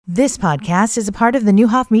This podcast is a part of the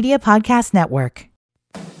Newhoff Media Podcast Network.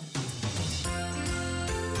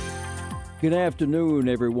 Good afternoon,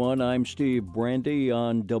 everyone. I'm Steve Brandy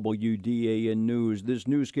on WDAN News. This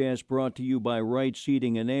newscast brought to you by Wright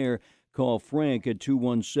Seating and Air. Call Frank at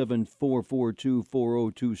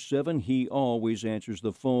 217-442-4027. He always answers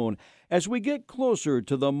the phone. As we get closer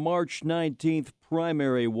to the March 19th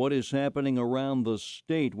primary, what is happening around the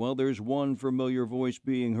state? Well, there's one familiar voice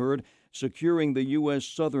being heard. Securing the U.S.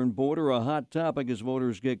 southern border, a hot topic as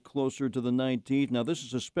voters get closer to the 19th. Now, this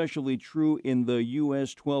is especially true in the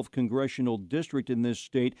U.S. 12th Congressional District in this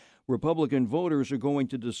state. Republican voters are going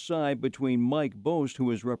to decide between Mike Bost, who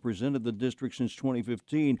has represented the district since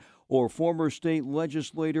 2015, or former state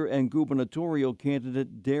legislator and gubernatorial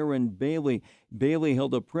candidate Darren Bailey. Bailey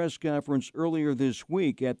held a press conference earlier this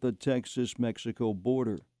week at the Texas-Mexico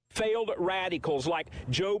border. Failed radicals like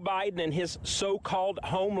Joe Biden and his so-called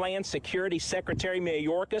Homeland Security Secretary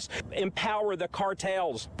Mayorkas empower the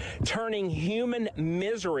cartels, turning human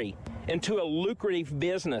misery into a lucrative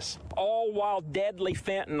business, all while deadly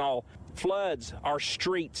fentanyl floods our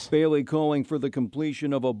streets. Bailey calling for the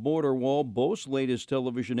completion of a border wall. Bost's latest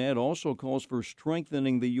television ad also calls for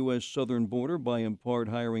strengthening the U.S. southern border by in part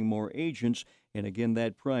hiring more agents. And again,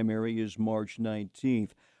 that primary is March 19th.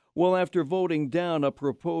 Well, after voting down a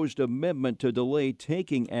proposed amendment to delay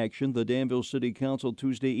taking action, the Danville City Council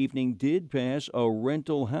Tuesday evening did pass a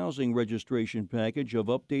rental housing registration package of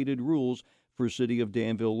updated rules for City of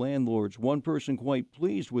Danville landlords. One person quite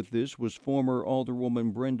pleased with this was former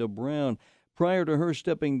Alderwoman Brenda Brown. Prior to her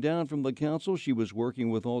stepping down from the council, she was working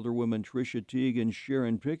with Alderwomen Tricia Teague and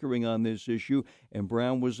Sharon Pickering on this issue, and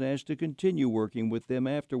Brown was asked to continue working with them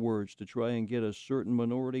afterwards to try and get a certain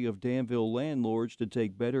minority of Danville landlords to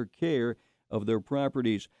take better care of their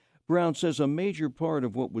properties. Brown says a major part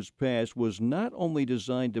of what was passed was not only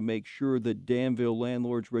designed to make sure that Danville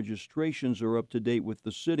landlords' registrations are up to date with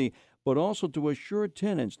the city, but also to assure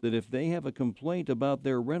tenants that if they have a complaint about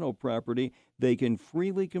their rental property, they can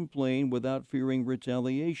freely complain without fearing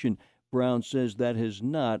retaliation. Brown says that has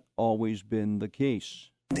not always been the case.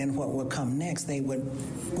 Then what would come next, they would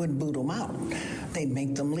boot them out. They'd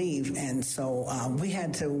make them leave. And so we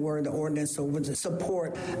had to word the ordinance so would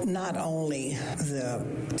support not only the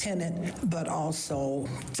tenant, but also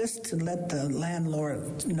just to let the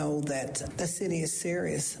landlord know that the city is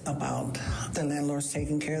serious about the landlords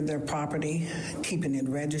taking care of their property, keeping it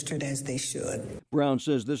registered as they should. Brown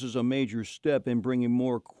says this is a major step in bringing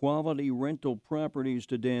more quality rental properties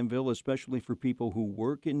to Danville, especially for people who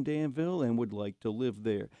work in Danville and would like to live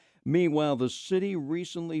there. Meanwhile, the city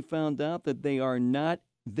recently found out that they are not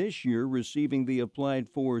this year receiving the applied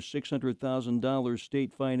for $600,000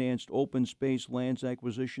 state-financed open space lands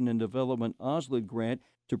acquisition and development OSLID grant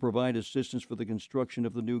to provide assistance for the construction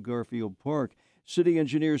of the new Garfield Park. City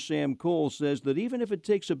engineer Sam Cole says that even if it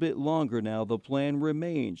takes a bit longer now, the plan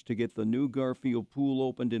remains to get the new Garfield pool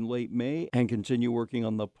opened in late May and continue working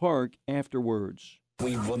on the park afterwards.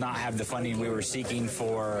 We will not have the funding we were seeking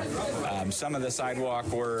for some of the sidewalk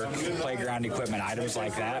work, playground equipment, items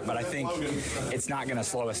like that. But I think it's not going to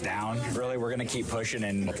slow us down. Really, we're going to keep pushing,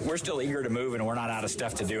 and we're still eager to move, and we're not out of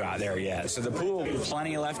stuff to do out there yet. So the pool,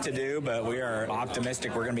 plenty left to do, but we are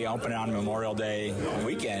optimistic we're going to be opening on Memorial Day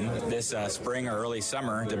weekend this spring or early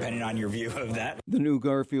summer, depending on your view of that. The new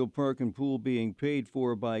Garfield Park and pool being paid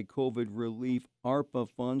for by COVID relief ARPA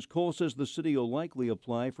funds. Cole says the city will likely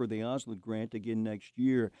apply for the OSLID grant again next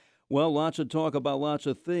year. Well, lots of talk about lots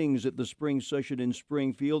of things at the spring session in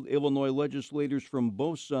Springfield. Illinois legislators from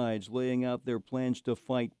both sides laying out their plans to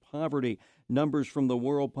fight poverty. Numbers from the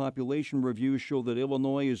World Population Review show that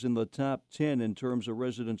Illinois is in the top 10 in terms of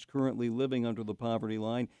residents currently living under the poverty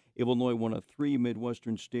line. Illinois, one of three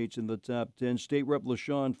Midwestern states in the top 10. State Rep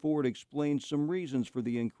LaShawn Ford explained some reasons for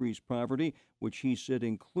the increased poverty, which he said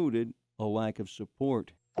included a lack of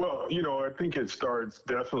support. Well, I think it starts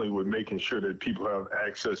definitely with making sure that people have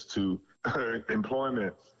access to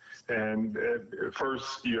employment. And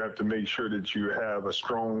first, you have to make sure that you have a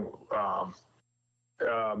strong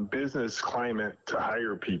business climate to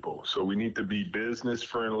hire people. So we need to be business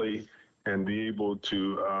friendly and be able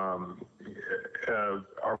to have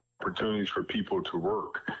opportunities for people to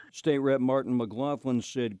work. State Rep Martin McLaughlin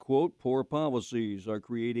said, quote, poor policies are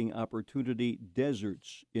creating opportunity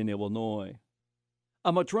deserts in Illinois.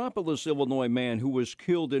 A Metropolis, Illinois man who was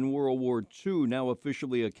killed in World War II, now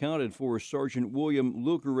officially accounted for, Sergeant William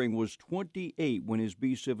Lukering, was 28 when his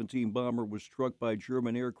B-17 bomber was struck by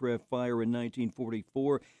German aircraft fire in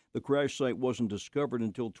 1944. The crash site wasn't discovered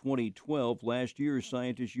until 2012. Last year,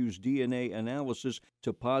 scientists used DNA analysis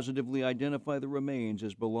to positively identify the remains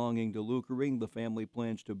as belonging to Lukering. The family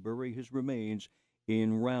plans to bury his remains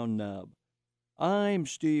in Round Knob. I'm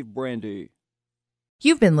Steve Brandy.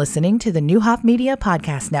 You've been listening to the Newhoff Media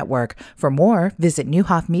Podcast Network. For more, visit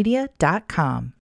newhoffmedia.com.